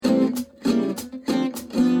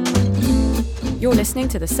You're listening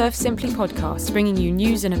to the Surf Simply podcast, bringing you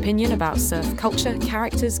news and opinion about surf culture,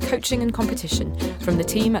 characters, coaching and competition from the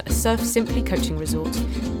team at the Surf Simply Coaching Resort.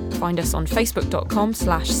 Find us on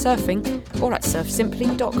facebook.com/surfing or at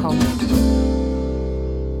surfsimply.com.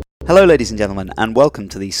 Hello ladies and gentlemen, and welcome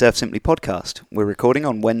to the Surf Simply podcast. We're recording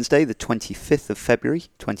on Wednesday the 25th of February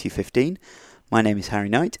 2015. My name is Harry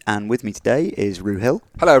Knight, and with me today is Rue Hill.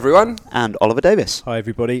 Hello everyone. And Oliver Davis. Hi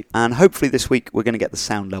everybody. And hopefully this week we're going to get the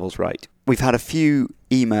sound levels right. We've had a few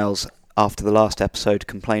emails after the last episode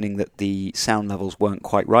complaining that the sound levels weren't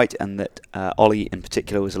quite right and that Ollie in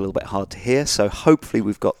particular was a little bit hard to hear, so hopefully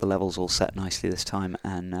we've got the levels all set nicely this time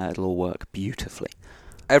and it'll all work beautifully.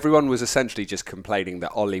 Everyone was essentially just complaining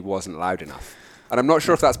that Ollie wasn't loud enough. And I'm not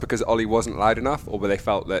sure if that's because Ollie wasn't loud enough or they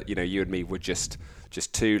felt that, you and me were just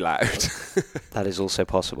too loud. That is also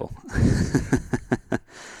possible.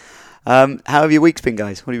 How have your weeks been,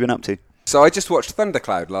 guys? What have you been up to? So I just watched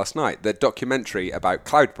Thundercloud last night, the documentary about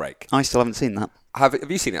cloud break. I still haven't seen that. Have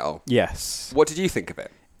you seen it all? Yes. What did you think of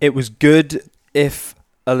it? It was good, if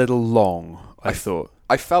a little long, I thought.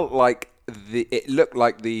 I felt like it looked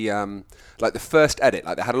like the first edit.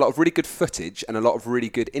 Like they had a lot of really good footage and a lot of really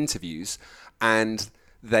good interviews, and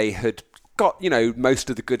they had got most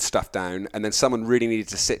of the good stuff down, and then someone really needed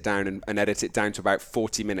to sit down and edit it down to about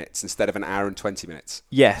 40 minutes instead of an hour and 20 minutes.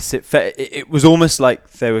 Yes, it was almost like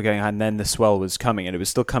they were going, and then the swell was coming, and it was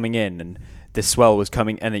still coming in, and the swell was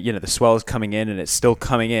coming, and the swell is coming in, and it's still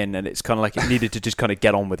coming in, and it's kind of like it needed to just kind of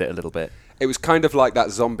get on with it a little bit. It was kind of like that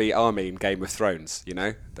zombie army in Game of Thrones,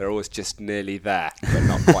 They're always just nearly there, but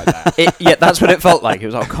not quite there. Yeah, that's what it felt like. It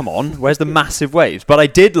was like, come on, where's the massive waves? But I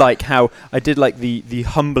did like the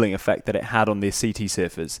humbling effect that it had on the CT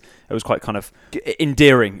surfers. It was quite kind of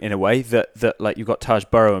endearing in a way that like you've got Taj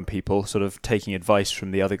Burrow and people sort of taking advice from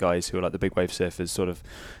the other guys who are like the big wave surfers, sort of,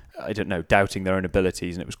 I don't know, doubting their own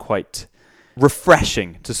abilities, and it was quite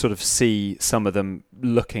refreshing to sort of see some of them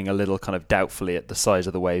looking a little kind of doubtfully at the size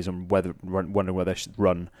of the waves and wondering whether they should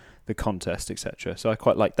run the contest, etc. So I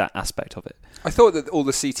quite like that aspect of it. I thought that all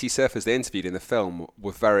the CT surfers they interviewed in the film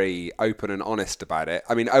were very open and honest about it.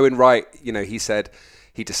 I mean, Owen Wright, he said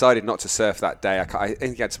he decided not to surf that day. I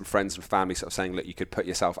think he had some friends and family sort of saying, look, you could put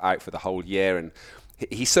yourself out for the whole year, and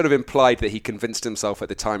he sort of implied that he convinced himself at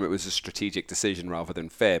the time it was a strategic decision rather than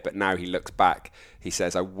fear, but now he looks back, he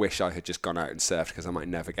says, I wish I had just gone out and surfed because I might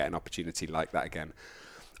never get an opportunity like that again.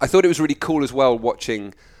 I thought it was really cool as well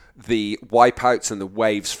watching the wipeouts and the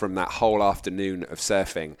waves from that whole afternoon of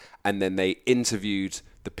surfing, and then they interviewed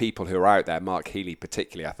the people who were out there. Mark Healy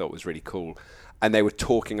particularly I thought was really cool, and they were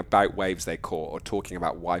talking about waves they caught or talking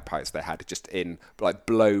about wipeouts they had just in like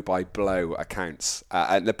blow by blow accounts,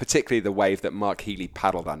 and particularly the wave that Mark Healy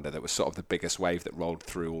paddled under that was sort of the biggest wave that rolled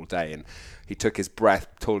through all day, and he took his breath,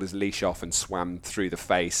 pulled his leash off and swam through the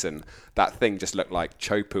face, and that thing just looked like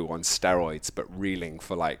Chopu on steroids but reeling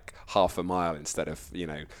for like half a mile instead of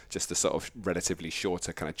just the sort of relatively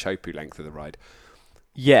shorter kind of Chopu length of the ride.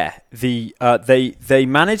 Yeah, they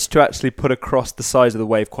managed to actually put across the size of the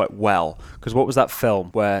wave quite well, because what was that film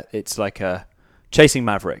where it's like Chasing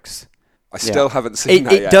Mavericks? I still haven't seen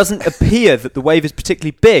that yet. It doesn't appear that the wave is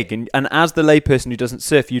particularly big, and as the layperson who doesn't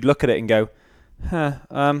surf, you'd look at it and go,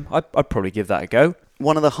 I'd probably give that a go.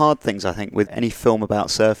 One of the hard things, I think, with any film about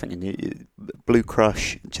surfing, and Blue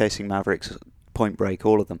Crush, Chasing Mavericks, Point Break,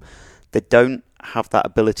 all of them, they don't have that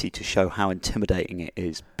ability to show how intimidating it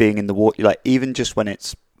is being in the water. Like, even just when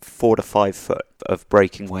it's 4 to 5 foot of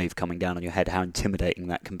breaking wave coming down on your head, how intimidating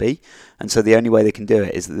that can be. And so the only way they can do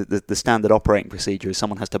it is the standard operating procedure is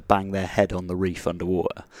someone has to bang their head on the reef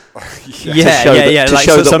underwater. To show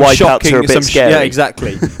that wipeouts are a bit scary. Yeah,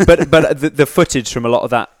 exactly. but the footage from a lot of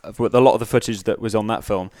the footage that was on that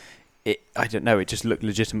film, I don't know, it just looked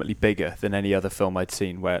legitimately bigger than any other film I'd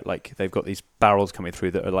seen, where like they've got these barrels coming through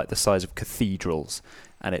that are like the size of cathedrals,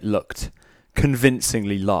 and it looked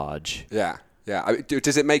convincingly large. Yeah.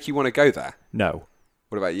 Does it make you want to go there? No.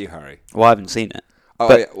 What about you, Harry? Well, I haven't seen it.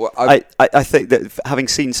 I think that having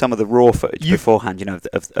seen some of the raw footage beforehand,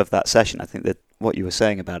 of that session, I think that what you were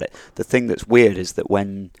saying about it, the thing that's weird is that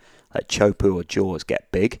when like Chopu or Jaws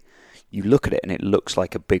get big, you look at it and it looks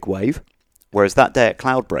like a big wave, whereas that day at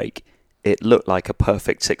Cloud Break, it looked like a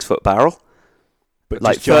perfect 6-foot barrel. But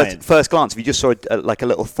like first glance, if you just saw like a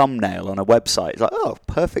little thumbnail on a website, it's like, oh,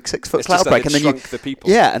 perfect 6-foot Cloud Break, and then you the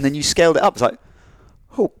people. Yeah, and then you scaled it up. It's like,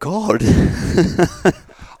 oh god.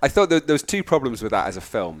 I thought there was two problems with that as a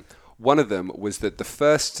film. One of them was that the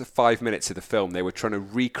first 5 minutes of the film, they were trying to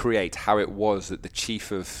recreate how it was that the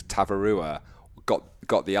chief of Tavarua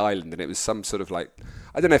got the island, and it was some sort of like,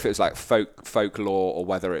 I don't know if it was like folklore or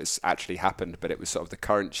whether it's actually happened, but it was sort of the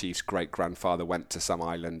current chief's great grandfather went to some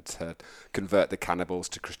island to convert the cannibals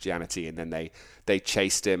to Christianity, and then they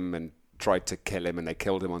chased him and tried to kill him, and they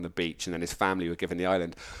killed him on the beach, and then his family were given the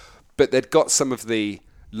island. But they'd got some of the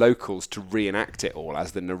locals to reenact it all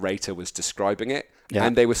as the narrator was describing it,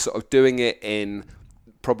 and they were sort of doing it in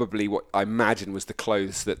probably what I imagine was the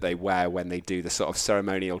clothes that they wear when they do the sort of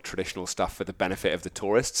ceremonial traditional stuff for the benefit of the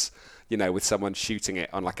tourists, you know, with someone shooting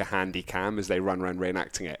it on like a handy cam as they run around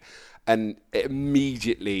reenacting it. And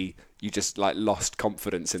immediately you just like lost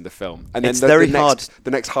confidence in the film. And then the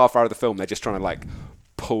next half hour of the film, they're just trying to like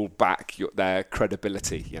pull back their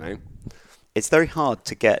credibility, you know? It's very hard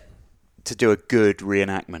to do a good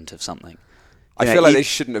reenactment of something. I feel like they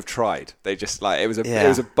shouldn't have tried. They just like it was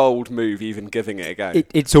a bold move, even giving it a go.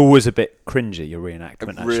 It's always a bit cringy, your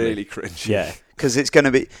reenactment. Really cringy. Yeah, because it's going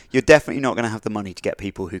to be. You're definitely not going to have the money to get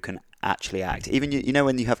people who can actually act. Even you know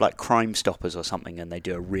when you have like Crime Stoppers or something, and they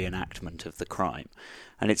do a reenactment of the crime,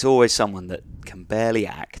 and it's always someone that can barely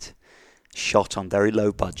act, shot on very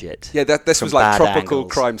low budget. Yeah, this was like tropical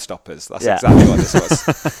angles. Crime Stoppers. That's exactly what this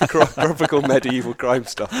was. Tropical medieval Crime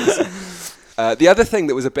Stoppers. The other thing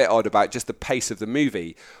that was a bit odd about just the pace of the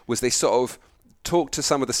movie was they sort of talked to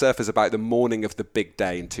some of the surfers about the morning of the big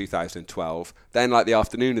day in 2012, then like the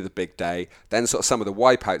afternoon of the big day, then sort of some of the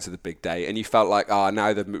wipeouts of the big day, and you felt like,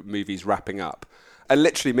 now the movie's wrapping up. And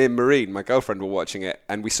literally me and Maureen, my girlfriend, were watching it,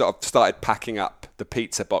 and we sort of started packing up the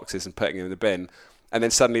pizza boxes and putting them in the bin. And then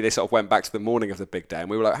suddenly they sort of went back to the morning of the big day, and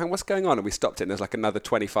we were like, "Hey, what's going on?" And we stopped it, and there's like another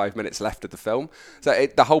 25 minutes left of the film. So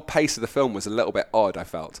the whole pace of the film was a little bit odd, I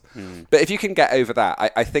felt. But if you can get over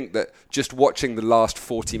that, I think that just watching the last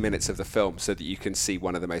 40 minutes of the film so that you can see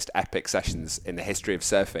one of the most epic sessions in the history of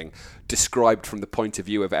surfing described from the point of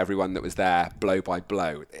view of everyone that was there, blow by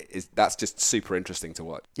blow, that's just super interesting to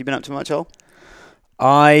watch. You been up to much, Ol?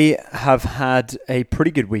 I have had a pretty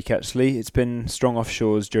good week, actually. It's been strong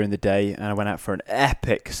offshores during the day, and I went out for an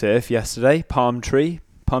epic surf yesterday. Palm tree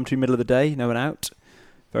middle of the day, no one out.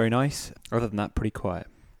 Very nice. Other than that, pretty quiet.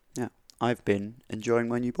 Yeah, I've been enjoying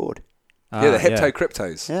my new board. The Hypto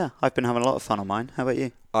Cryptos. Yeah, I've been having a lot of fun on mine. How about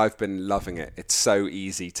you? I've been loving it. It's so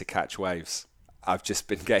easy to catch waves. I've just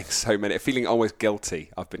been getting so many, feeling almost guilty.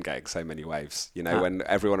 I've been getting so many waves. You know, when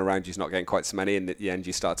everyone around you's not getting quite so many, and at the end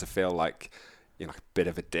you start to feel like, you know, a bit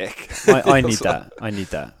of a dick. I need that. I need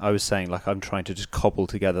that. I was saying, like, I'm trying to just cobble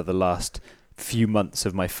together the last few months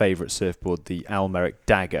of my favourite surfboard, the Almeric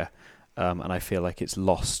Dagger, and I feel like it's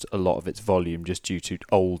lost a lot of its volume just due to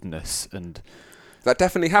oldness. And that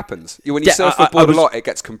definitely happens. When you surf a board a lot, it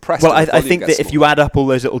gets compressed. Well, I think that if you add up all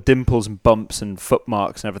those little dimples and bumps and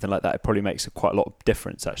footmarks and everything like that, it probably makes quite a lot of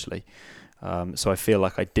difference, actually. So I feel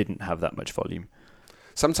like I didn't have that much volume.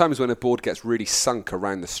 Sometimes when a board gets really sunk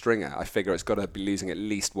around the stringer, I figure it's got to be losing at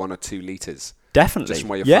least 1 or 2 litres. Definitely. Just from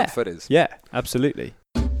where your front foot is. Yeah, absolutely.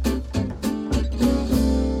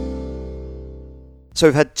 So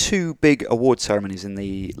we've had 2 big award ceremonies in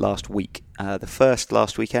the last week. The first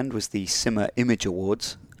last weekend was the SIMA Image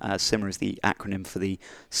Awards. SIMA is the acronym for the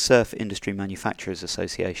Surf Industry Manufacturers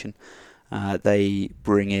Association. They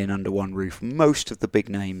bring in under one roof most of the big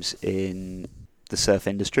names in the surf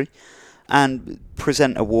industry and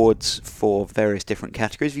present awards for various different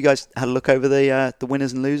categories. Have you guys had a look over the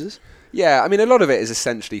winners and losers? Yeah, I mean, a lot of it is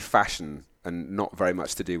essentially fashion and not very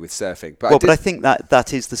much to do with surfing. But I think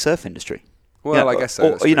that is the surf industry. Well, I guess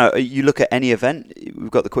so. Or, you know, you look at any event,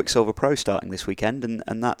 we've got the Quicksilver Pro starting this weekend,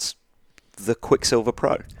 and that's the Quicksilver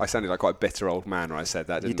Pro. I sounded like quite a bitter old man when I said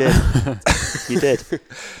that, didn't I? You did.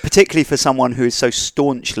 Particularly for someone who is so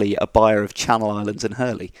staunchly a buyer of Channel Islands and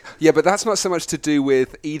Hurley. Yeah, but that's not so much to do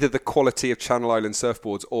with either the quality of Channel Island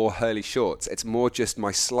surfboards or Hurley shorts. It's more just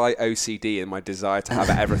my slight OCD and my desire to have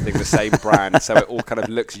everything the same brand, so it all kind of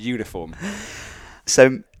looks uniform.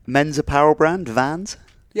 So, men's apparel brand, Vans?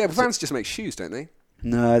 Yeah, but Vans just make shoes, don't they?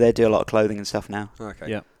 No, they do a lot of clothing and stuff now. Okay.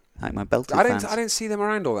 Yeah. Like my belted Vans. Vans. I don't see them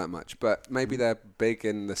around all that much, but maybe they're big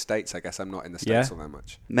in the States. I guess I'm not in the States all that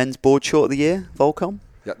much. Men's board short of the year, Volcom?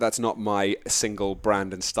 Yeah, that's not my single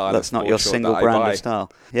brand and style. That's not your single brand and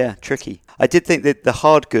style. Yeah, tricky. I did think that the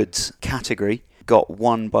hard goods category got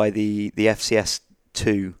won by the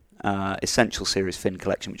FCS2 Essential Series Fin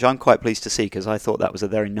collection, which I'm quite pleased to see because I thought that was a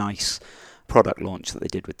very nice product launch that they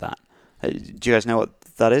did with that. Do you guys know what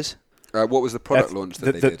that is? What was the product launch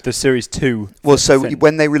that they did? The Series 2. Well, so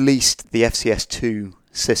when they released the FCS2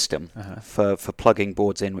 system for plugging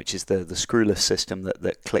boards in, which is the screwless system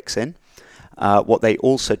that clicks in, What they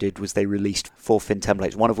also did was they released 4 fin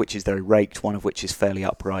templates, one of which is very raked, one of which is fairly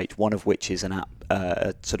upright, one of which is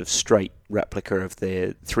a sort of straight replica of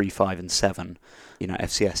the 3, 5 and 7,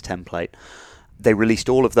 FCS template. They released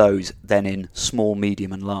all of those then in small,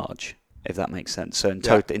 medium and large, if that makes sense. So in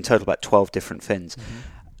total about 12 different fins. Mm-hmm.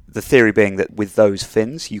 The theory being that with those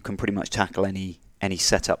fins you can pretty much tackle any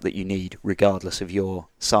setup that you need regardless of your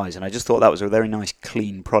size. And I just thought that was a very nice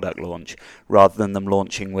clean product launch, rather than them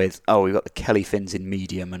launching with, we've got the Kelly fins in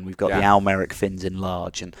medium and we've got the Almeric fins in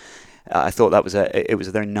large. And I thought that was it was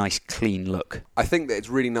a very nice clean look. I think that it's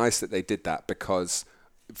really nice that they did that, because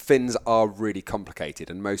fins are really complicated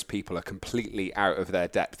and most people are completely out of their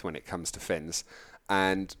depth when it comes to fins.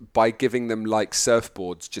 And by giving them, like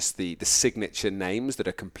surfboards, just the signature names that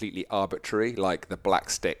are completely arbitrary, like the Black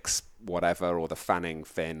Sticks whatever, or the Fanning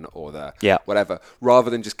fin, or the whatever, rather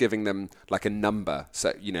than just giving them like a number,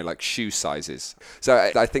 so like shoe sizes.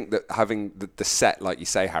 So I think that having the set, like you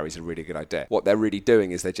say, Harry, is a really good idea. What they're really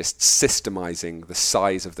doing is they're just systemizing the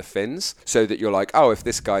size of the fins, so that you're like, if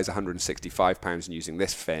this guy's 165 pounds and using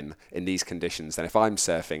this fin in these conditions, then if I'm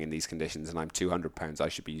surfing in these conditions and I'm 200 pounds, I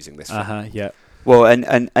should be using this fin. Well, and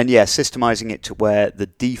systemizing it to where the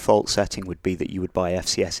default setting would be that you would buy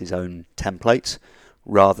FCS's own templates,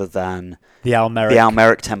 rather than the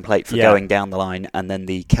Almeric template for going down the line, and then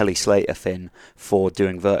the Kelly Slater fin for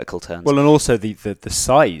doing vertical turns. Well, and also the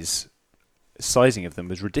sizing of them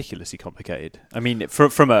was ridiculously complicated. I mean,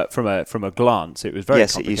 from a glance, it was very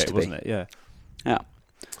complicated, it used to wasn't it? Yeah. What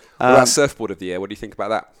about Surfboard of the Year? What do you think about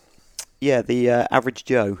that? Yeah, the Average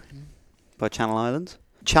Joe by Channel Islands.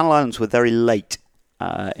 Channel Islands were very late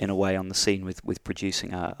in a way on the scene with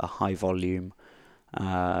producing a high volume,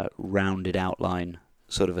 rounded outline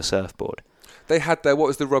sort of a surfboard. They had what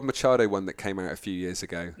was the Rob Machado one that came out a few years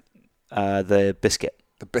ago? The Biscuit.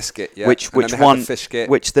 The Biscuit, yeah. Which won the Fish Kit.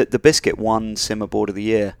 Which the Biscuit won Simmerboard of the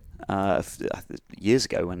Year years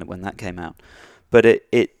ago when that came out. But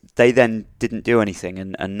they then didn't do anything,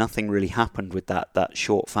 and nothing really happened with that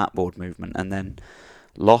short fat board movement, and then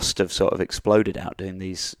Lost have sort of exploded out doing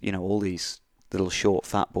these, all these little short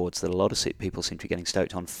fat boards that a lot of people seem to be getting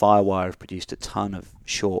stoked on. Firewire have produced a ton of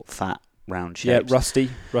short fat round shapes. Yeah,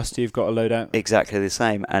 Rusty have got a load out. Exactly the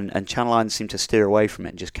same, and Channel Islands seem to steer away from it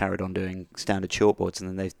and just carried on doing standard shortboards,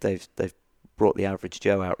 and then they've brought the Average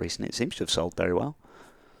Joe out recently. It seems to have sold very well.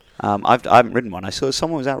 I haven't ridden one. I saw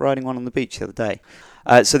someone was out riding one on the beach the other day.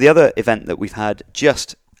 So the other event that we've had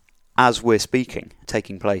just as we're speaking,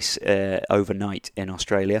 taking place overnight in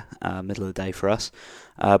Australia, middle of the day for us.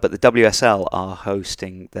 But the WSL are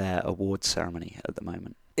hosting their awards ceremony at the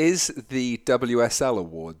moment. Is the WSL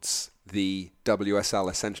Awards the WSL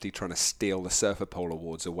essentially trying to steal the Surfer Pole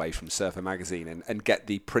Awards away from Surfer Magazine and get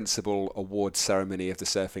the principal awards ceremony of the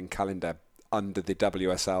surfing calendar under the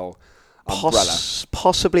WSL umbrella?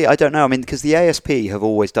 Possibly, I don't know. I mean, because the ASP have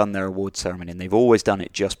always done their awards ceremony, and they've always done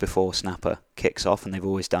it just before Snapper kicks off, and they've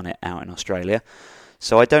always done it out in Australia.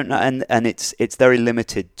 So I don't know, and it's very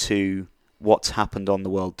limited to what's happened on the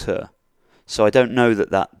World Tour. So I don't know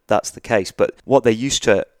that's the case. But what they used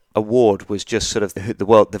to award was just sort of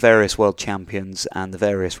the various world champions and the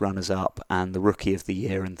various runners-up and the Rookie of the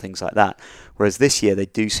Year and things like that. Whereas this year they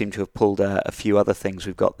do seem to have pulled a few other things.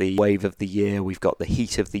 We've got the Wave of the Year, we've got the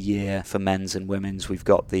Heat of the Year for men's and women's, we've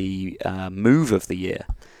got the Move of the Year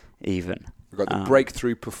even. We've got the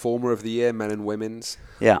Breakthrough Performer of the Year, men and women's.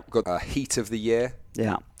 Yeah. We've got Heat of the Year.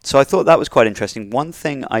 Yeah. So I thought that was quite interesting. One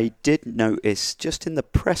thing I did notice just in the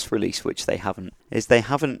press release, which they haven't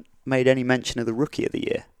made any mention of the Rookie of the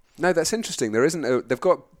Year. No, that's interesting. There isn't. They've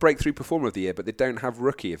got Breakthrough Performer of the Year, but they don't have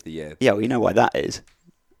Rookie of the Year. Yeah, well, you know why that is.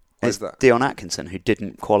 Why is that? Dion Atkinson, who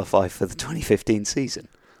didn't qualify for the 2015 season.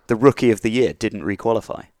 The Rookie of the Year didn't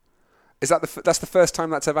requalify. Is that that's the first time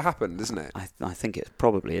that's ever happened, isn't it? I think it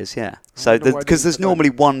probably is, yeah. So because there's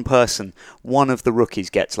normally one person, one of the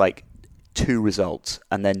rookies gets like 2 results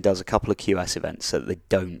and then does a couple of QS events so that they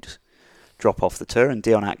don't drop off the tour, and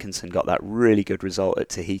Dion Atkinson got that really good result at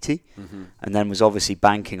Tahiti, and then was obviously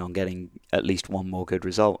banking on getting at least one more good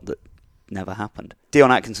result that never happened.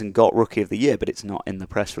 Dion Atkinson got Rookie of the Year, but it's not in the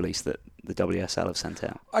press release that the WSL have sent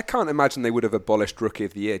out. I can't imagine they would have abolished Rookie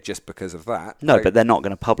of the Year just because of that. No, but they're not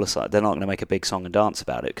going to publicise. They're not going to make a big song and dance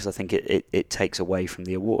about it, because I think it takes away from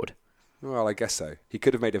the award. Well, I guess so. He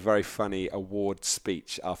could have made a very funny award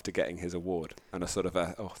speech after getting his award, and a sort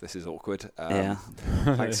of this is awkward. Yeah.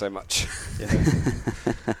 Thanks so much.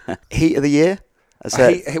 Heat of the Year?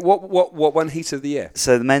 What won Heat of the Year?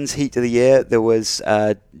 So the men's Heat of the Year, there was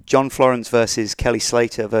John Florence versus Kelly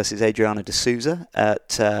Slater versus Adriana de Souza at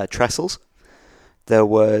Trestles. There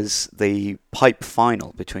was the pipe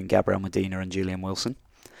final between Gabrielle Medina and Julian Wilson.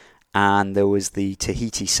 and there was the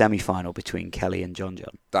Tahiti semi-final between Kelly and John.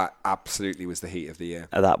 That absolutely was the heat of the year.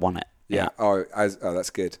 That won it. Yeah. Oh, that's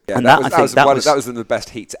good. Yeah, and that was one of the best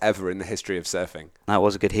heats ever in the history of surfing. That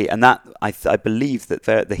was a good heat, and that I believe that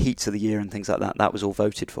the heats of the year and things like that was all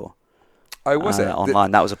voted for. Oh, was it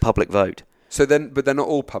online? That was a public vote. So then, but they're not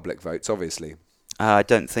all public votes, obviously. I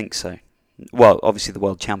don't think so. Well, obviously the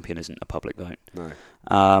world champion isn't a public vote. No.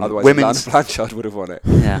 Otherwise, women's Blanchard would have won it.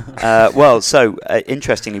 Yeah.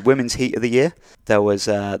 Interestingly, women's heat of the year, there was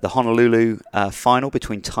the Honolulu final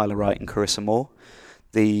between Tyler Wright and Carissa Moore.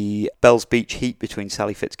 The Bells Beach heat between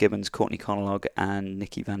Sally Fitzgibbons, Courtney Conolog and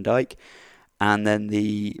Nikki Van Dyke. And then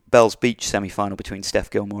the Bells Beach semi-final between Steph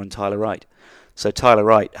Gilmore and Tyler Wright. So Tyler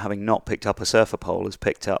Wright, having not picked up a surfer pole, has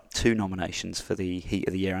picked up 2 nominations for the Heat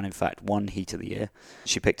of the Year, and in fact 1 Heat of the Year.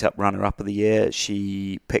 She picked up Runner-Up of the Year.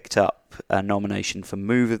 She picked up a nomination for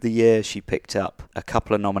Move of the Year. She picked up a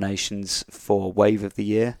couple of nominations for Wave of the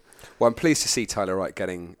Year. Well, I'm pleased to see Tyler Wright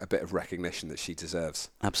getting a bit of recognition that she deserves.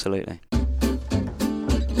 Absolutely.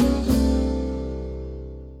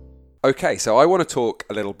 Okay, so I want to talk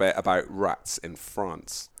a little bit about rats in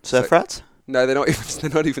France. Surf rats? No, they're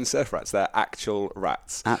not even surf rats. They're actual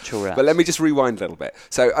rats. Actual rats. But let me just rewind a little bit.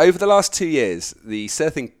 So over the last 2 years, the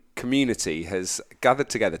surfing community has gathered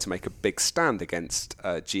together to make a big stand against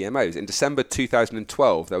GMOs. In December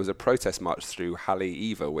 2012, there was a protest march through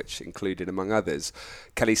Haleiwa, which included, among others,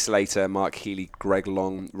 Kelly Slater, Mark Healy, Greg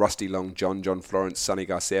Long, Rusty Long, John Florence, Sonny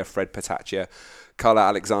Garcia, Fred Patachia, Carla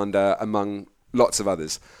Alexander, among lots of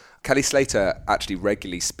others. Kelly Slater actually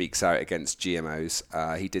regularly speaks out against GMOs.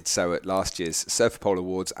 He did so at last year's Surfer Pole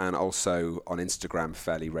Awards and also on Instagram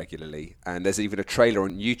fairly regularly. And there's even a trailer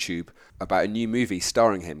on YouTube about a new movie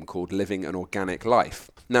starring him called Living an Organic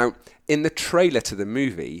Life. Now, in the trailer to the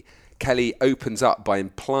movie, Kelly opens up by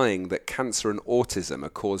implying that cancer and autism are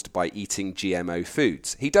caused by eating GMO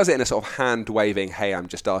foods. He does it in a sort of hand-waving, hey, I'm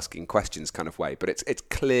just asking questions kind of way, but it's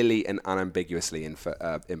clearly and unambiguously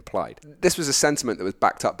implied. This was a sentiment that was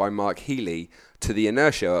backed up by Mark Healy to the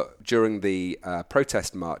Inertia during the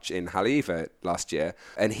protest march in Haleiwa last year,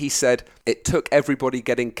 and he said, it took everybody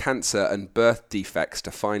getting cancer and birth defects to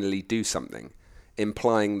finally do something,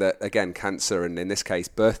 implying that, again, cancer and in this case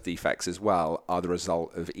birth defects as well are the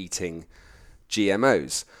result of eating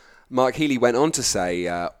GMOs. Mark Healy went on to say,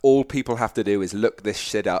 all people have to do is look this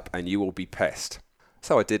shit up and you will be pissed.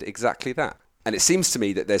 So I did exactly that. And it seems to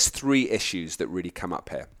me that there's 3 issues that really come up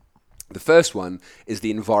here. The first one is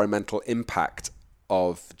the environmental impact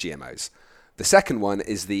of GMOs. The second one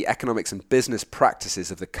is the economics and business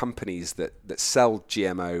practices of the companies that sell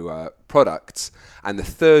GMO products. And the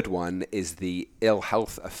third one is the ill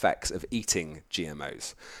health effects of eating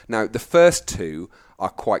GMOs. Now, the first 2 are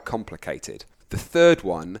quite complicated. The third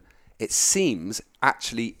one, it seems,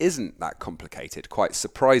 actually isn't that complicated, quite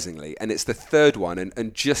surprisingly. And it's the third one,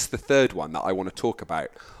 and just the third one, that I want to talk about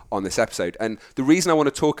on this episode. And the reason I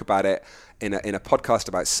want to talk about it in a podcast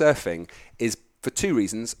about surfing is for 2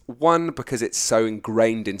 reasons. One, because it's so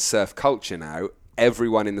ingrained in surf culture now.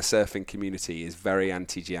 Everyone in the surfing community is very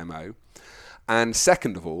anti-GMO. And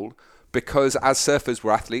second of all, because as surfers,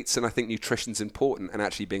 we're athletes, and I think nutrition's important, and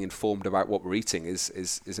actually being informed about what we're eating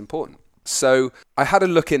is important. So I had a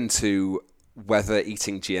look into whether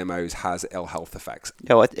eating GMOs has ill health effects.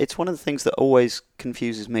 Yeah, it's one of the things that always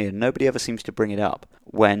confuses me, and nobody ever seems to bring it up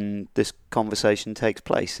when this conversation takes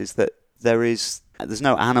place, is that there's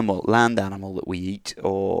no land animal that we eat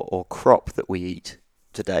or crop that we eat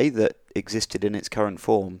today that existed in its current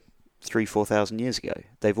form 3,000-4,000 years ago.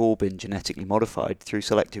 They've all been genetically modified through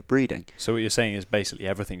selective breeding. So what you're saying is basically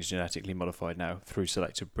everything's genetically modified now through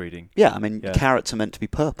selective breeding. Yeah, I mean, carrots are meant to be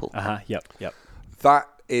purple. Yep. That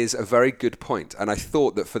is a very good point, and I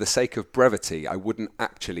thought that for the sake of brevity, I wouldn't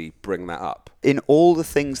actually bring that up. In all the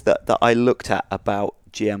things that I looked at about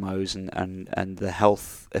GMOs and the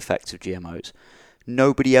health effects of GMOs,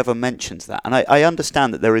 nobody ever mentions that. And I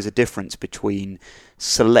understand that there is a difference between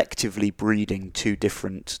selectively breeding 2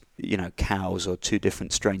 different, cows or 2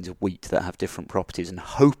 different strains of wheat that have different properties and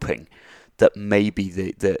hoping that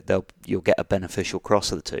maybe you'll get a beneficial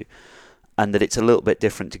cross of the 2. And that it's a little bit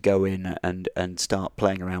different to go in and start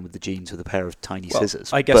playing around with the genes with a pair of tiny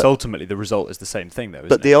scissors. I guess ultimately the result is the same thing, though,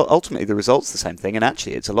 isn't it? Ultimately the result's the same thing, and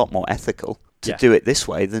actually it's a lot more ethical to do it this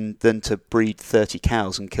way than to breed 30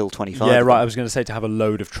 cows and kill 25 Yeah, of right. them. I was going to say to have a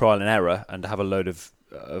load of trial and error and to have a load of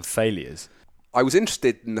failures. I was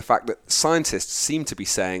interested in the fact that scientists seem to be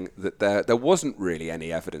saying that there wasn't really any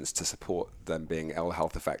evidence to support them being ill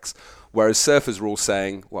health effects, whereas surfers were all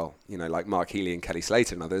saying, well, like Mark Healy and Kelly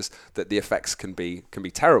Slater and others, that the effects can be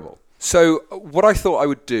terrible. So what I thought I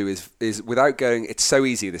would do is without going, it's so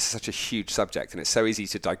easy, this is such a huge subject, and it's so easy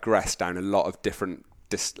to digress down a lot of different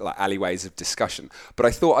alleyways of discussion. But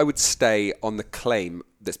I thought I would stay on the claim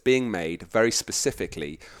that's being made very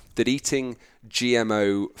specifically that eating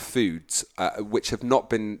GMO foods, which have not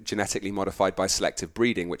been genetically modified by selective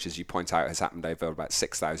breeding, which, as you point out, has happened over about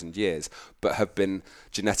 6,000 years, but have been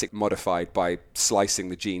genetically modified by slicing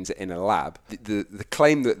the genes in a lab. The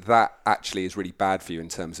claim that actually is really bad for you in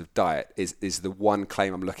terms of diet is the one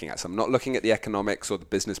claim I'm looking at. So I'm not looking at the economics or the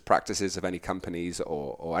business practices of any companies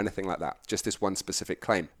or anything like that, just this one specific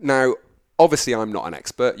claim. Now, obviously, I'm not an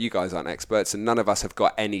expert. You guys aren't experts, and none of us have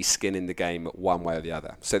got any skin in the game one way or the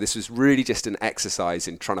other. So this was really just an exercise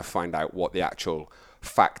in trying to find out what the actual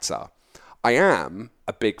facts are. I am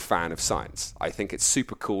a big fan of science. I think it's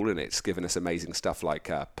super cool, and it's given us amazing stuff like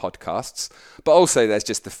podcasts. But also, there's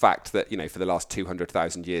just the fact that, for the last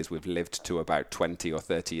 200,000 years, we've lived to about 20 or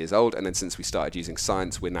 30 years old. And then since we started using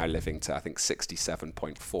science, we're now living to, I think,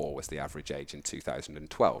 67.4 was the average age in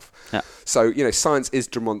 2012. Yeah. So, science is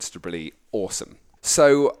demonstrably awesome.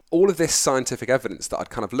 So all of this scientific evidence that I'd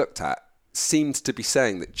kind of looked at seemed to be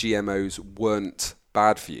saying that GMOs weren't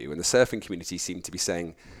bad for you. And the surfing community seemed to be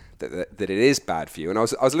saying that it is bad for you. And I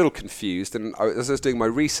was a little confused, and as I was doing my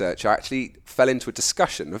research, I actually fell into a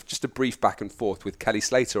discussion of just a brief back and forth with Kelly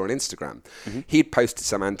Slater on Instagram. Mm-hmm. He'd posted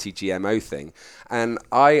some anti-GMO thing, and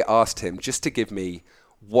I asked him just to give me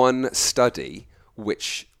one study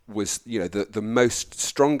which was the most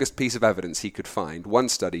strongest piece of evidence he could find, one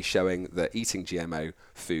study showing that eating GMO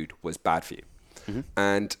food was bad for you. Mm-hmm.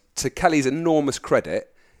 And to Kelly's enormous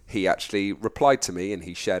credit, he actually replied to me and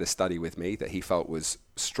he shared a study with me that he felt was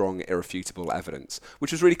strong, irrefutable evidence,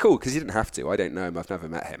 which was really cool because he didn't have to. I don't know him. I've never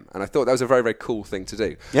met him. And I thought that was a very, very cool thing to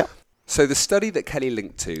do. Yeah. So the study that Kelly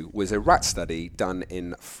linked to was a rat study done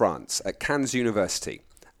in France at Cannes University.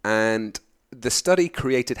 And the study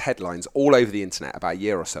created headlines all over the internet about a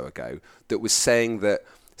year or so ago that was saying that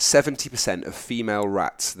 70% of female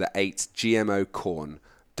rats that ate GMO corn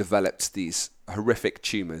developed these horrific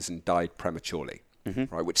tumours and died prematurely.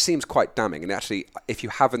 Mm-hmm. Right, which seems quite damning. And actually, if you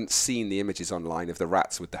haven't seen the images online of the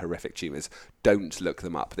rats with the horrific tumours, don't look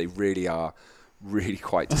them up. They really are really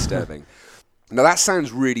quite disturbing. Now, that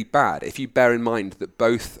sounds really bad if you bear in mind that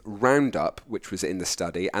both Roundup, which was in the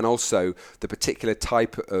study, and also the particular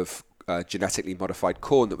type of genetically modified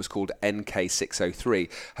corn that was called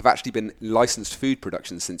NK603 have actually been licensed food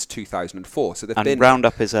production since 2004. So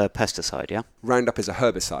Roundup is a pesticide, yeah? Roundup is a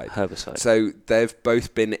herbicide. So they've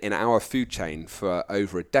both been in our food chain for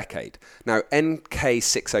over a decade. Now,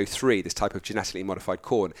 NK603, this type of genetically modified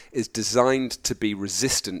corn, is designed to be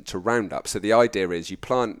resistant to Roundup. So the idea is you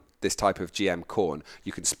plant this type of GM corn,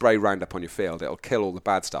 you can spray Roundup on your field, it'll kill all the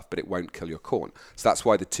bad stuff, but it won't kill your corn. So that's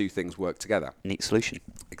why the two things work together. Neat solution.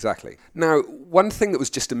 Exactly. Now, one thing that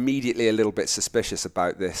was just immediately a little bit suspicious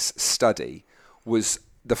about this study was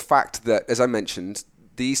the fact that, as I mentioned,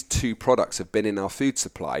 these two products have been in our food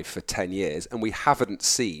supply for 10 years, and we haven't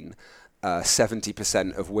seen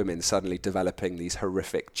 70% of women suddenly developing these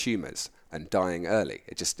horrific tumours and dying early.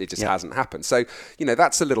 It just hasn't happened. So,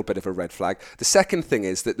 that's a little bit of a red flag. The second thing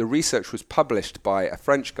is that the research was published by a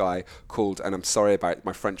French guy called, and I'm sorry about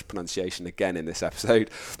my French pronunciation again in this episode,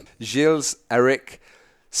 Gilles-Éric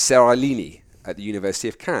Seralini at the University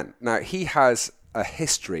of Cannes. Now, he has a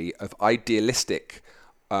history of idealistic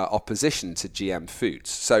opposition to GM foods.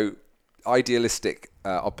 So idealistic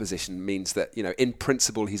opposition means that, in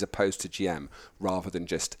principle, he's opposed to GM rather than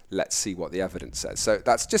just let's see what the evidence says. So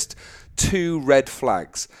that's just two red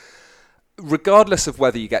flags. Regardless of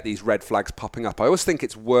whether you get these red flags popping up, I always think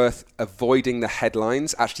it's worth avoiding the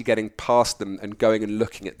headlines, actually getting past them and going and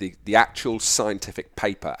looking at the actual scientific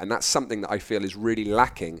paper. And that's something that I feel is really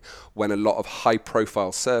lacking when a lot of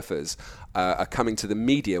high-profile surfers are coming to the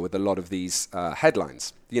media with a lot of these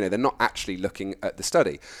headlines. They're not actually looking at the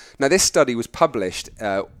study. Now, this study was published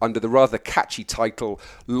under the rather catchy title,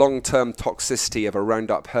 Long-Term Toxicity of a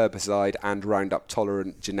Roundup Herbicide and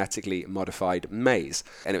Roundup-Tolerant Genetically Modified Maize.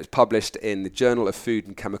 And it was published in the Journal of Food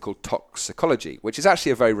and Chemical Toxicology, which is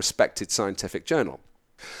actually a very respected scientific journal.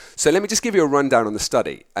 So let me just give you a rundown on the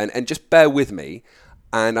study, and just bear with me.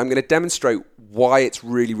 And I'm going to demonstrate why it's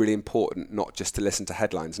really, really important not just to listen to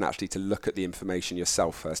headlines and actually to look at the information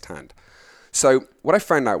yourself firsthand. So what I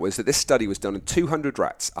found out was that this study was done on 200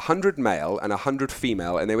 rats, 100 male and 100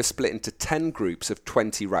 female, and they were split into 10 groups of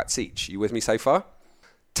 20 rats each. You with me so far?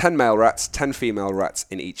 10 male rats, 10 female rats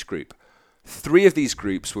in each group. 3 of these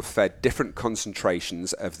groups were fed different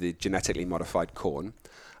concentrations of the genetically modified corn,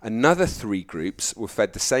 Another 3 groups were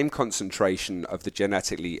fed the same concentration of the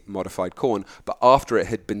genetically modified corn, but after it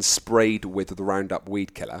had been sprayed with the Roundup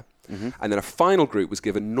weed killer. And then a final group was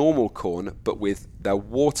given normal corn, but with their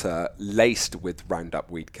water laced with Roundup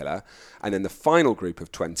weed killer. And then the final group of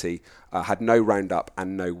 20 had no Roundup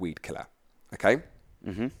and no weed killer. Okay?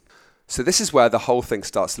 So this is where the whole thing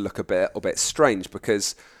starts to look a bit strange,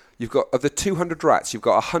 because you've got, of the 200 rats, you've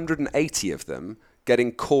got 180 of them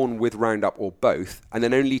getting corn with Roundup or both, and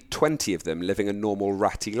then only 20 of them living a normal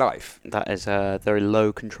ratty life. That is a very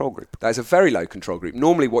low control group. That is a very low control group.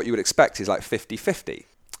 Normally what you would expect is like 50-50.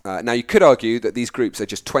 Now, you could argue that these groups are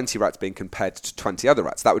just 20 rats being compared to 20 other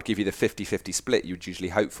rats. That would give you the 50-50 split you would usually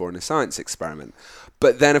hope for in a science experiment.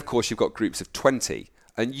 But then, of course, you've got groups of 20.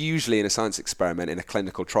 And usually in a science experiment, in a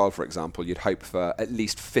clinical trial, for example, you'd hope for at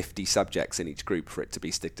least 50 subjects in each group for it to be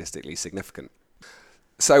statistically significant.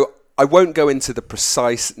 So I won't go into the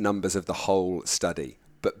precise numbers of the whole study,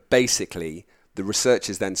 but basically the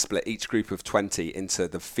researchers then split each group of 20 into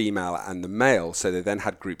the female and the male, so they then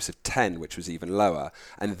had groups of 10, which was even lower.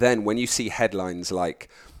 And then when you see headlines like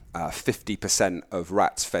 50% of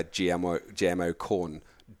rats fed GMO corn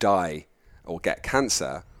die or get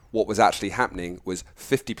cancer, what was actually happening was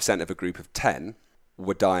 50% of a group of 10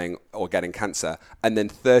 were dying or getting cancer, and then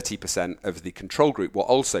 30% of the control group were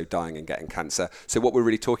also dying and getting cancer. So what we're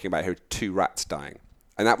really talking about here is 2 rats dying.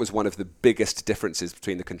 And that was one of the biggest differences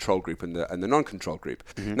between the control group and the non-control group.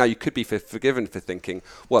 Now, you could be forgiven for thinking,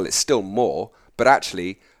 well, it's still more, but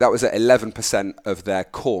actually that was at 11% of their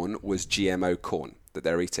corn was GMO corn that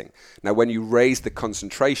they're eating. Now, when you raise the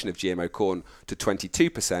concentration of GMO corn to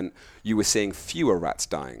 22%, you were seeing fewer rats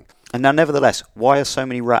dying. And now, nevertheless, why are so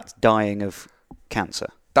many rats dying of cancer?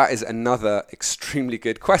 That is another extremely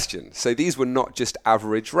good question. So these were not just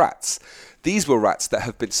average rats. These were rats that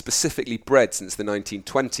have been specifically bred since the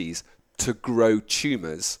 1920s to grow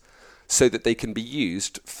tumours so that they can be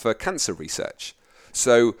used for cancer research.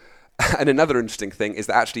 So, and another interesting thing is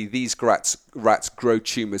that actually these rats grow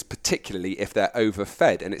tumours particularly if they're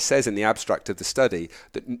overfed. And it says in the abstract of the study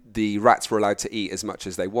that the rats were allowed to eat as much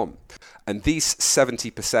as they want. And these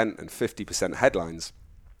 70% and 50% headlines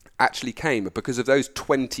actually came because of those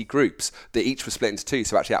 20 groups that each were split into 2,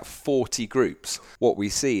 so actually at 40 groups. What we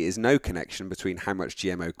see is no connection between how much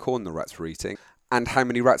GMO corn the rats were eating and how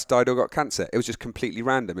many rats died or got cancer. It was just completely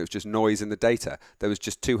random. It was just noise in the data. There was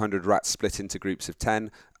just 200 rats split into groups of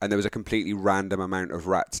 10, and there was a completely random amount of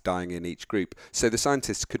rats dying in each group. So the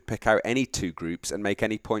scientists could pick out any 2 groups and make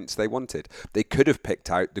any points they wanted. They could have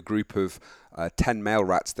picked out the group of 10 male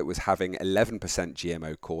rats that was having 11%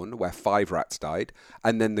 GMO corn, where 5 rats died,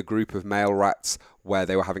 and then the group of male rats where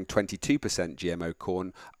they were having 22% GMO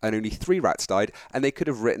corn and only 3 rats died, and they could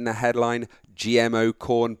have written the headline, GMO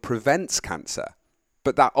corn prevents cancer.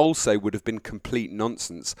 But that also would have been complete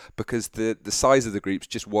nonsense because the size of the groups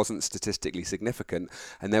just wasn't statistically significant,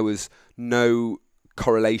 and there was no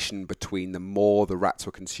correlation between the more the rats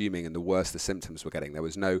were consuming and the worse the symptoms were getting. There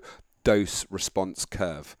was no dose-response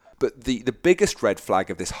curve. But the biggest red flag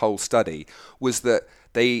of this whole study was that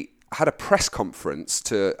they had a press conference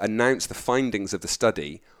to announce the findings of the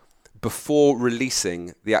study before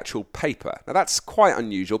releasing the actual paper. Now, that's quite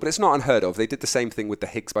unusual, but it's not unheard of. They did the same thing with the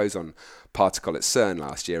Higgs boson particle at CERN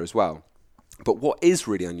last year as well. But what is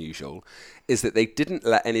really unusual is that they didn't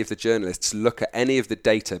let any of the journalists look at any of the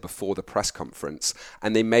data before the press conference,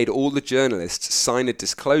 and they made all the journalists sign a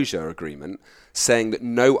disclosure agreement saying that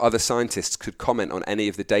no other scientists could comment on any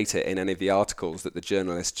of the data in any of the articles that the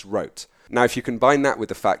journalists wrote. Now, if you combine that with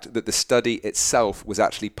the fact that the study itself was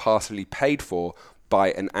actually partially paid for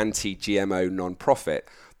by an anti-GMO non-profit,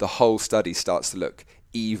 the whole study starts to look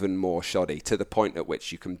even more shoddy, to the point at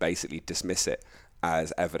which you can basically dismiss it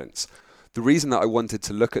as evidence. The reason that I wanted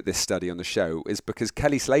to look at this study on the show is because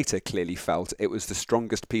Kelly Slater clearly felt it was the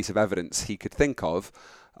strongest piece of evidence he could think of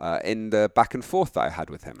in the back and forth that I had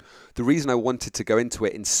with him. The reason I wanted to go into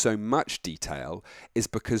it in so much detail is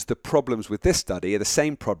because the problems with this study are the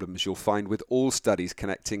same problems you'll find with all studies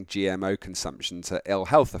connecting GMO consumption to ill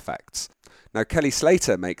health effects. Now, Kelly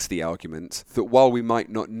Slater makes the argument that while we might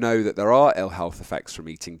not know that there are ill health effects from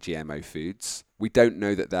eating GMO foods, we don't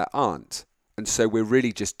know that there aren't. And so we're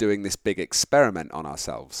really just doing this big experiment on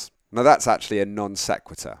ourselves. Now, that's actually a non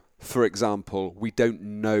sequitur. For example, we don't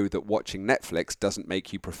know that watching Netflix doesn't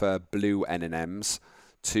make you prefer blue M&Ms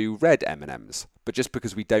to red M&Ms. But just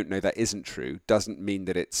because we don't know that isn't true doesn't mean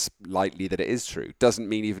that it's likely that it is true. Doesn't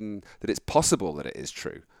mean even that it's possible that it is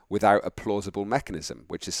true without a plausible mechanism,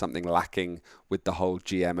 which is something lacking with the whole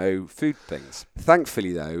GMO food things.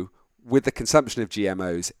 Thankfully, though, with the consumption of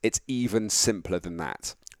GMOs, it's even simpler than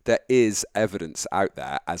that. There is evidence out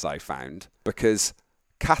there, as I found, because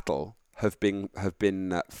cattle have been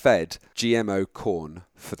fed GMO corn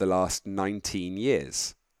for the last 19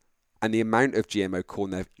 years. And the amount of GMO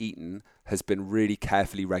corn they've eaten has been really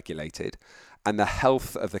carefully regulated. And the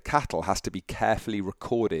health of the cattle has to be carefully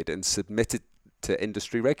recorded and submitted to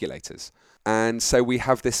industry regulators. And so we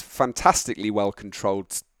have this fantastically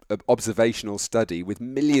well-controlled observational study with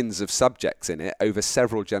millions of subjects in it over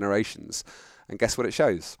several generations. And guess what it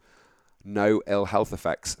shows? No ill health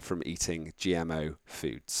effects from eating GMO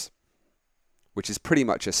foods, which is pretty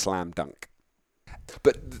much a slam dunk.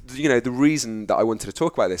 But, the reason that I wanted to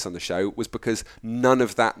talk about this on the show was because none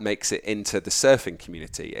of that makes it into the surfing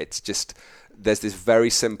community. It's just, there's this very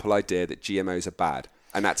simple idea that GMOs are bad,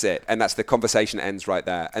 and that's it. And that's the conversation ends right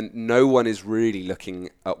there. And no one is really looking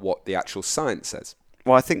at what the actual science says.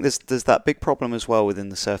 Well, I think there's that big problem as well within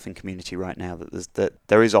the surfing community right now that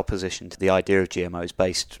there is opposition to the idea of GMOs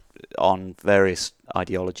based on various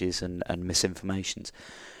ideologies and misinformations.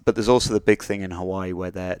 But there's also the big thing in Hawaii where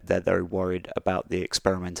they're very worried about the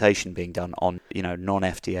experimentation being done on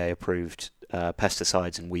non-FDA approved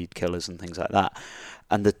pesticides and weed killers and things like that.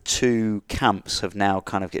 And the two camps have now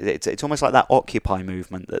kind of, it's almost like that Occupy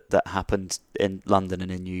movement that happened in London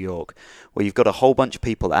and in New York, where you've got a whole bunch of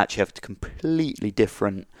people that actually have completely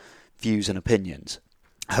different views and opinions,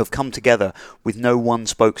 have come together with no one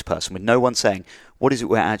spokesperson, with no one saying, what is it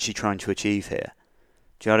we're actually trying to achieve here?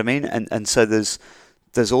 Do you know what I mean? And so there's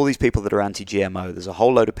all these people that are anti-GMO. There's a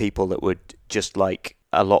whole load of people that would just like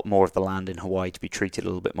a lot more of the land in Hawaii to be treated a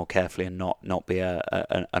little bit more carefully and not be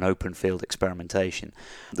an open field experimentation.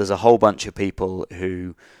 There's a whole bunch of people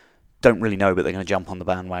who don't really know, but they're going to jump on the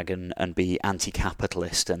bandwagon and be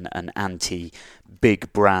anti-capitalist and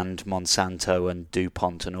anti-big brand Monsanto and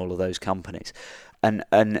DuPont and all of those companies. And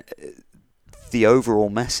the overall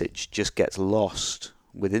message just gets lost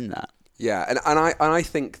within that. Yeah, and I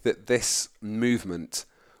think that this movement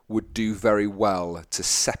would do very well to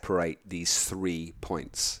separate these 3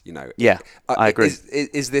 points. Yeah, I agree.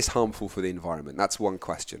 Is this harmful for the environment? That's one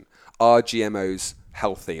question. Are GMOs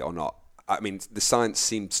healthy or not? I mean, the science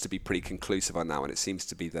seems to be pretty conclusive on that one. It seems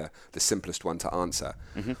to be the simplest one to answer.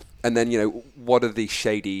 Mm-hmm. And then, what are the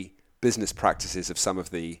shady business practices of some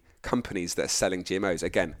of the companies that are selling GMOs?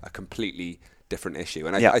 Again, a completely different issue.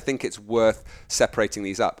 And I think it's worth separating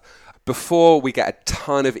these up. Before we get a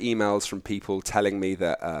ton of emails from people telling me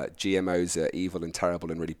that GMOs are evil and terrible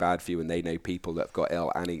and really bad for you, and they know people that have got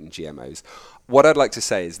ill and eaten GMOs, what I'd like to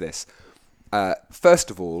say is this. First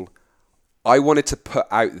of all, I wanted to put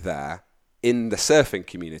out there in the surfing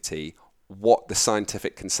community what the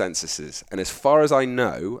scientific consensus is. And as far as I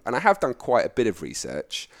know, and I have done quite a bit of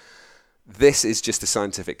research, this is just a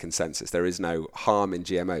scientific consensus. There is no harm in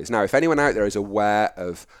GMOs. Now, if anyone out there is aware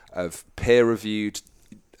of peer-reviewed,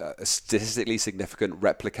 statistically significant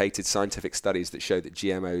replicated scientific studies that show that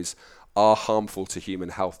GMOs are harmful to human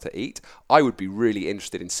health to eat, I would be really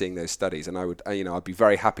interested in seeing those studies, and I'd be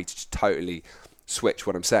very happy to totally switch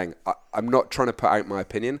what I'm saying. I'm not trying to put out my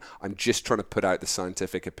opinion. I'm just trying to put out the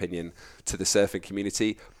scientific opinion to the surfing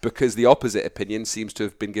community, because the opposite opinion seems to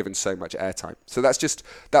have been given so much airtime. So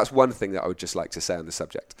that's one thing that I would just like to say on the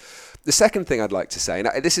subject. The second thing I'd like to say,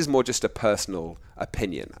 and this is more just a personal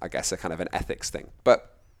opinion, I guess, a kind of an ethics thing,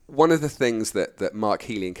 but one of the things that Mark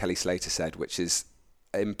Healy and Kelly Slater said, which is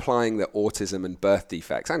implying that autism and birth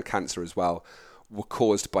defects and cancer as well were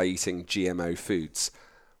caused by eating GMO foods.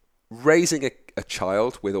 Raising a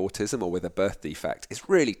child with autism or with a birth defect is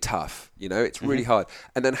really tough. It's really hard.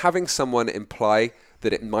 And then having someone imply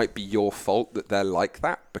that it might be your fault that they're like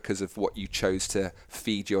that because of what you chose to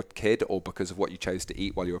feed your kid or because of what you chose to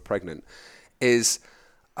eat while you were pregnant is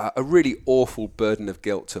a really awful burden of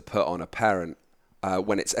guilt to put on a parent.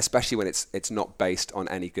 Especially when it's not based on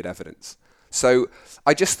any good evidence. So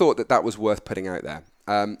I just thought that was worth putting out there.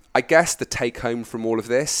 I guess the take home from all of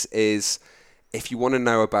this is, if you want to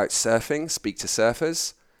know about surfing, speak to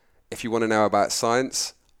surfers. If you want to know about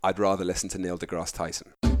science, I'd rather listen to Neil deGrasse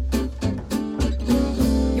Tyson.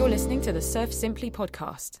 You're listening to the Surf Simply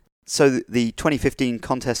podcast. So the 2015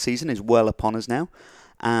 contest season is well upon us now.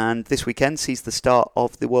 And this weekend sees the start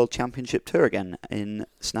of the World Championship Tour again in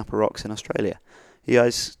Snapper Rocks in Australia. You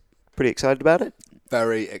guys pretty excited about it?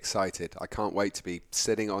 Very excited. I can't wait to be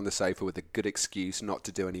sitting on the sofa with a good excuse not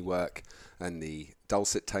to do any work and the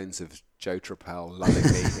dulcet tones of Joe Trappell lulling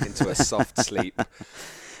me into a soft sleep.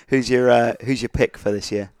 Who's your pick for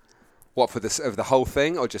this year? What, for the whole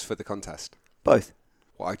thing or just for the contest? Both.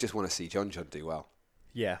 Well, I just want to see John do well.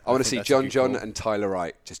 Yeah. I want to see John and Tyler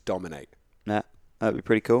Wright just dominate. Yeah, that'd be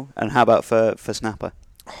pretty cool. And how about for Snapper?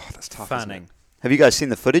 Oh, that's tough. Fanning. Have you guys seen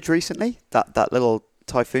the footage recently? That little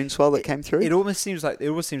typhoon swell that came through. It almost seems like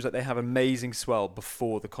they have amazing swell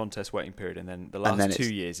before the contest waiting period, and then the last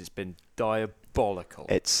 2 years it's been diabolical.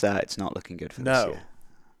 It's not looking good for this year.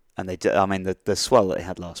 And the swell that they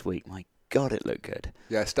had last week, my God, it looked good.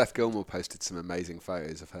 Yeah, Steph Gilmore posted some amazing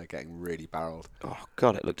photos of her getting really barreled. Oh,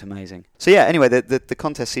 God, it looked amazing. So, yeah, anyway, the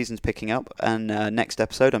contest season's picking up, and next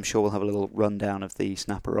episode, I'm sure we'll have a little rundown of the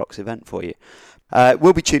Snapper Rocks event for you.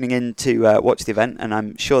 We'll be tuning in to watch the event, and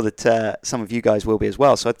I'm sure that some of you guys will be as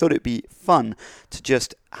well. So I thought it'd be fun to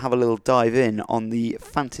just have a little dive in on the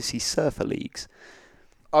Fantasy Surfer Leagues.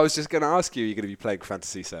 I was just going to ask you, are you going to be playing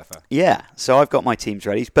Fantasy Surfer? Yeah, so I've got my teams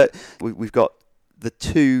ready, but we've got the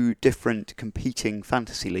two different competing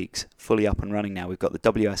fantasy leagues fully up and running now. We've got the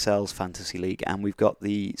WSL's Fantasy League and we've got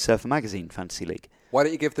the Surfer Magazine Fantasy League. Why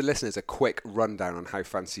don't you give the listeners a quick rundown on how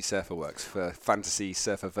Fantasy Surfer works for Fantasy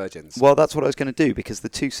Surfer virgins? Well, that's what I was going to do, because the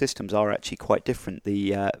two systems are actually quite different.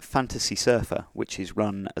 The Fantasy Surfer, which is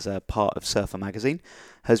run as a part of Surfer Magazine,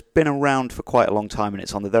 has been around for quite a long time, and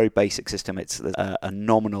it's on the very basic system. It's a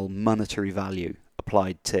nominal monetary value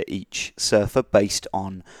applied to each surfer based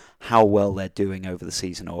on how well they're doing over the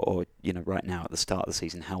season, or right now at the start of the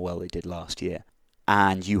season, how well they did last year.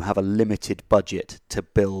 And you have a limited budget to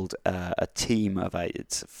build a team of 8.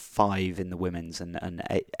 It's 5 in the women's and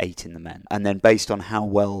 8 in the men. And then based on how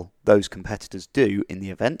well those competitors do in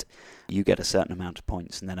the event, you get a certain amount of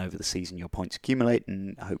points. And then over the season, your points accumulate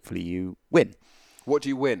and hopefully you win. What do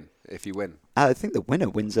you win if you win? I think the winner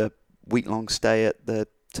wins a week-long stay at the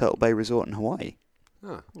Turtle Bay Resort in Hawaii.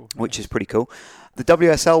 Oh, which is pretty cool. The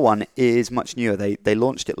WSL one is much newer. They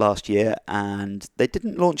launched it last year, and they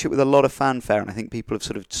didn't launch it with a lot of fanfare, and I think people have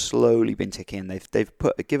sort of slowly been ticking in. They've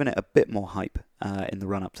given it a bit more hype in the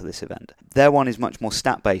run-up to this event. Their one is much more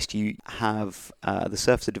stat-based. You have the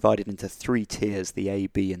surfers are divided into 3 tiers, the A,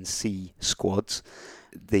 B, and C squads.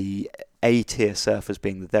 The A-tier surfers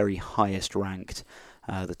being the very highest ranked,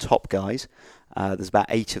 the top guys. There's about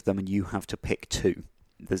 8 of them, and you have to pick 2.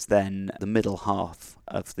 There's then the middle half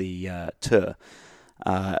of the tour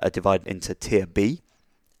are divided into Tier B,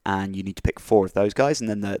 and you need to pick 4 of those guys. And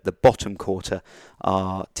then the bottom quarter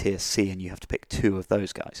are Tier C, and you have to pick 2 of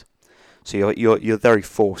those guys. So you're very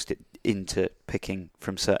forced into picking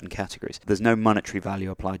from certain categories. There's no monetary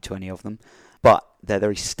value applied to any of them, but they're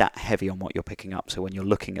very stat heavy on what you're picking up. So when you're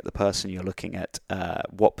looking at the person, you're looking at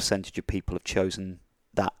what percentage of people have chosen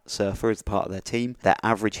that surfer as part of their team, their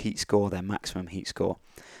average heat score, their maximum heat score.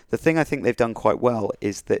 The thing I think they've done quite well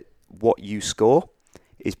is that what you score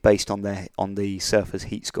is based on the surfer's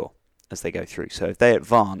heat score as they go through. So if they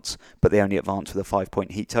advance, but they only advance with a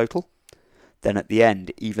 5-point heat total, then at the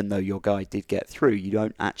end, even though your guy did get through, you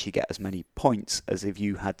don't actually get as many points as if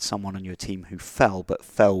you had someone on your team who fell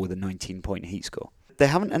with a 19-point heat score. They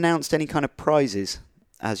haven't announced any kind of prizes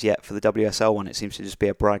as yet for the WSL one. It seems to just be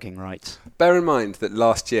a bragging rights. Bear in mind that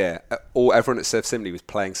last year, everyone at Surf Simply was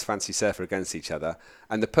playing Fantasy Surfer against each other,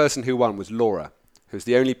 and the person who won was Laura, who's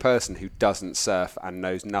the only person who doesn't surf and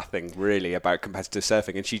knows nothing really about competitive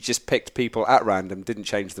surfing, and she just picked people at random, didn't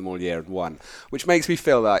change them all year, and won, which makes me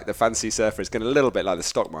feel like the Fantasy Surfer is getting a little bit like the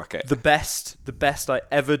stock market. The best I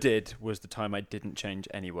ever did was the time I didn't change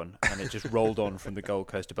anyone, and it just rolled on from the Gold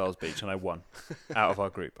Coast to Bells Beach, and I won. Out of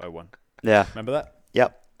our group, I won. Yeah. Remember that?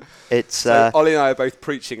 Yep. It's so Ollie and I are both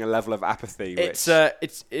preaching a level of apathy.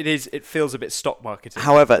 It feels a bit stock marketing.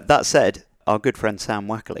 However, that said, our good friend Sam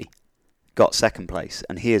Wackerley got second place,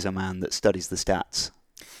 and he is a man that studies the stats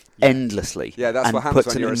endlessly. Yeah, that's and what happens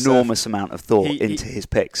puts when an you're enormous amount of thought into his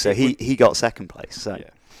picks. So he got second place. So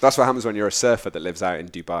yeah. That's what happens when you're a surfer that lives out in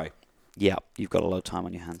Dubai. Yeah, you've got a lot of time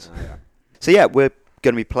on your hands. Yeah. So yeah, we're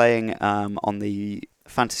going to be playing on the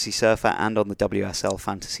Fantasy Surfer and on the WSL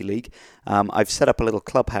Fantasy League. I've set up a little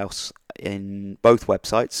clubhouse in both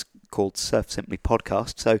websites called Surf Simply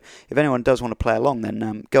Podcast. So if anyone does want to play along,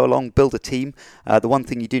 then go along, build a team. The one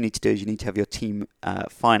thing you do need to do is you need to have your team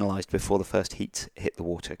finalised before the first heats hit the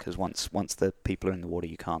water, because once the people are in the water,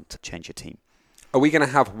 you can't change your team. Are we going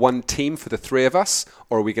to have one team for the 3 of us,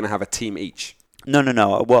 or are we going to have a team each?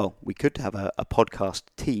 No. Well, we could have a podcast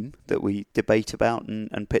team that we debate about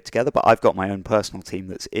and put together, but I've got my own personal team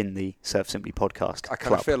that's in the Surf Simply Podcast I kind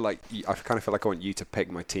club. of feel like I want you to pick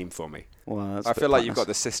my team for me. Well, that's I feel like you've got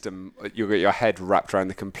the system, you've got your head wrapped around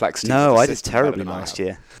the complexity. No, of the I did system terribly better than I last have.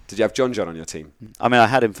 year. Did you have John on your team? I mean, I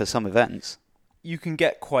had him for some events. You can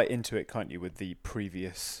get quite into it, can't you, with the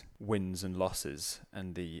previous wins and losses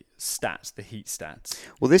and the stats, the heat stats.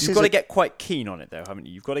 Well, you've got to get quite keen on it, though, haven't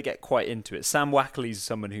you? You've got to get quite into it. Sam Wackerley's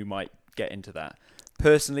someone who might get into that.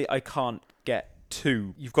 Personally, I can't get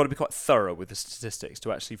you've got to be quite thorough with the statistics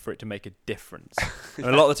for it to make a difference. And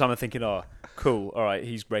a lot of the time I'm thinking, oh, cool, all right,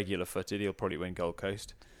 he's regular footed, he'll probably win Gold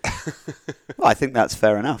Coast. Well, I think that's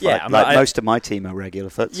fair enough. Yeah, most of my team are regular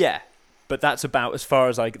foots. Yeah, but that's about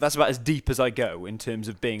as deep as I go in terms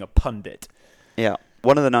of being a pundit. Yeah.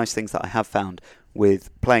 One of the nice things that I have found with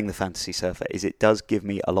playing the Fantasy Surfer is it does give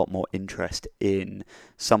me a lot more interest in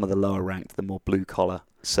some of the lower ranked, the more blue-collar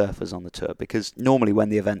surfers on the tour, because normally when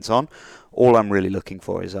the event's on, all I'm really looking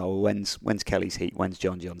for is, when's Kelly's heat, when's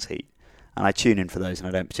John's heat? And I tune in for those and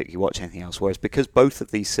I don't particularly watch anything else. Whereas because both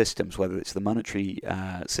of these systems, whether it's the monetary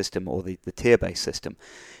system or the tier-based system,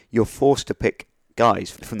 you're forced to pick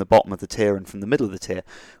guys from the bottom of the tier and from the middle of the tier,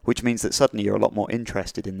 which means that suddenly you're a lot more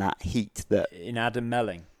interested in that heat. In Adam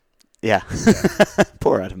Melling. Yeah.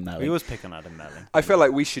 Poor Adam Melling. We always pick on Adam Melling. I feel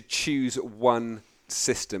like we should choose one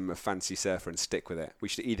system of Fantasy Surfer and stick with it. We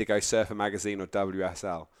should either go Surfer Magazine or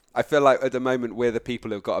WSL. I feel like at the moment we're the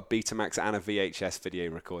people who've got a Betamax and a VHS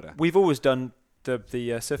video recorder. We've always done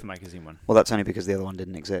the Surfer Magazine one. Well, that's only because the other one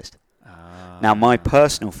didn't exist. Now, my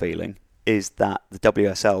personal feeling is that the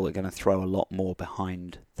WSL are going to throw a lot more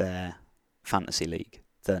behind their fantasy league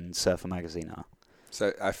than Surfer Magazine are.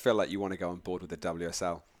 So I feel like you want to go on board with the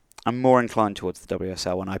WSL. I'm more inclined towards the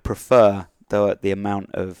WSL, and I prefer the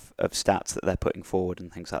amount of stats that they're putting forward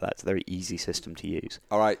and things like that. It's a very easy system to use.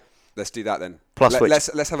 All right, let's do that then. Plus,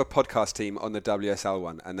 let's have a podcast team on the WSL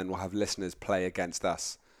one, and then we'll have listeners play against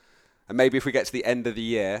us. And maybe if we get to the end of the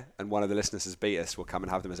year and one of the listeners has beat us, we'll come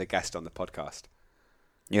and have them as a guest on the podcast.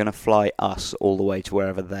 You're going to fly us all the way to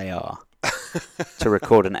wherever they are to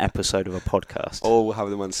record an episode of a podcast. Or we'll have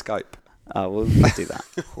them on Skype. We'll do that.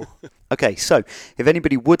 Okay, so if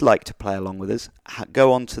anybody would like to play along with us,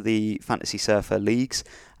 go on to the Fantasy Surfer leagues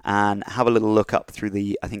and have a little look up through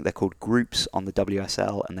I think they're called groups on the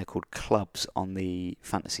WSL and they're called clubs on the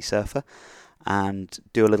Fantasy Surfer, and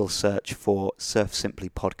do a little search for Surf Simply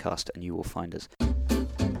Podcast and you will find us.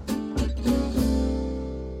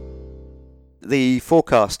 The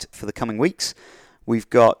forecast for the coming weeks, we've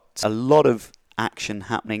got a lot of action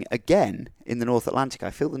happening again in the North Atlantic.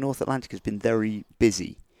 I feel the North Atlantic has been very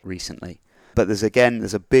busy recently. But there's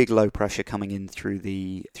a big low pressure coming in through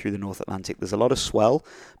the North Atlantic. There's a lot of swell,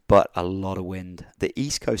 but a lot of wind. The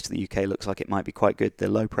east coast of the UK looks like it might be quite good. The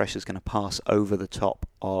low pressure is going to pass over the top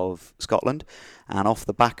of Scotland, and off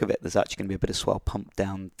the back of it, there's actually going to be a bit of swell pumped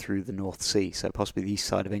down through the North Sea. So possibly the east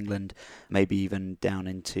side of England, maybe even down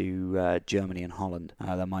into Germany and Holland.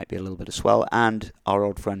 There might be a little bit of swell, and our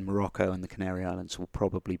old friend Morocco and the Canary Islands will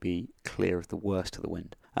probably be clear of the worst of the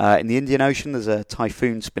wind. In the Indian Ocean, there's a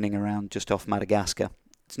typhoon spinning around just off Madagascar.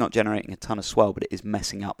 It's not generating a ton of swell, but it is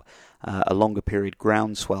messing up a longer period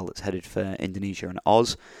ground swell that's headed for Indonesia and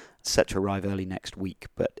Oz. It's set to arrive early next week,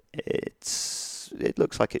 but it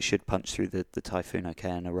looks like it should punch through the typhoon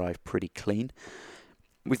okay and arrive pretty clean.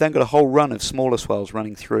 We've then got a whole run of smaller swells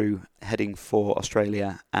running through, heading for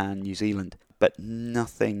Australia and New Zealand, but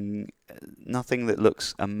nothing that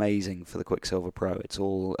looks amazing for the Quicksilver Pro. It's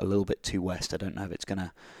all a little bit too west. I don't know if it's going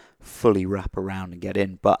to fully wrap around and get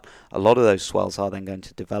in, but a lot of those swells are then going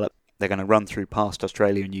to develop. They're going to run through past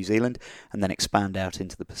Australia and New Zealand and then expand out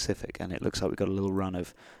into the Pacific, and it looks like we've got a little run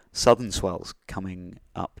of southern swells coming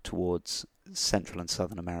up towards Central and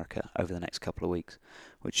Southern America over the next couple of weeks,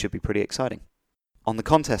 which should be pretty exciting. On the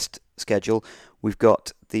contest schedule, we've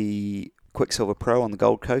got the Quicksilver Pro on the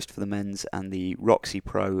Gold Coast for the men's and the Roxy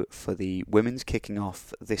Pro for the women's, kicking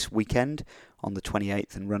off this weekend on the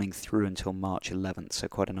 28th and running through until March 11th, so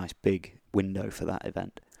quite a nice big window for that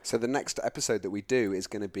event. So the next episode that we do is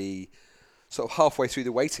going to be sort of halfway through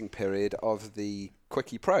the waiting period of the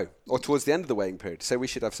Quickie Pro, or towards the end of the waiting period. So we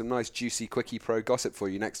should have some nice juicy Quickie Pro gossip for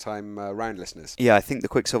you next time round, listeners. Yeah, I think the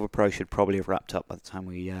Quicksilver Pro should probably have wrapped up by the time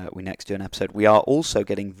we next do an episode. We are also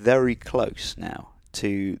getting very close now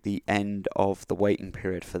to the end of the waiting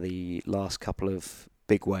period for the last couple of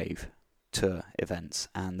big wave tour events,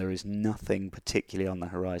 and there is nothing particularly on the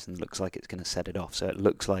horizon that looks like it's going to set it off. So it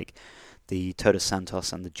looks like the Tour de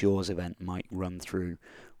Santos and the Jaws event might run through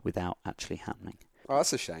without actually happening. Oh,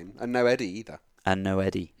 that's a shame. And no Eddie either. And no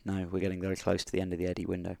Eddie. No, we're getting very close to the end of the Eddie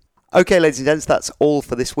window. Okay, ladies and gents, that's all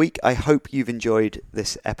for this week. I hope you've enjoyed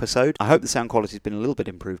this episode. I hope the sound quality has been a little bit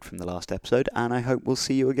improved from the last episode, and I hope we'll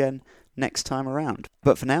see you again next time around.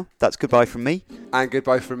 But for now, that's goodbye from me. And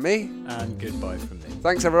goodbye from me. And goodbye from me.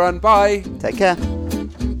 Thanks, everyone. Bye. Take care.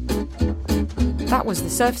 That was the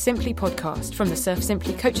Surf Simply podcast from the Surf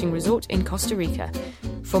Simply Coaching Resort in Costa Rica.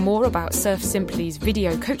 For more about Surf Simply's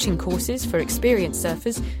video coaching courses for experienced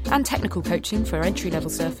surfers and technical coaching for entry-level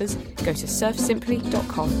surfers, go to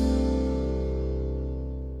surfsimply.com.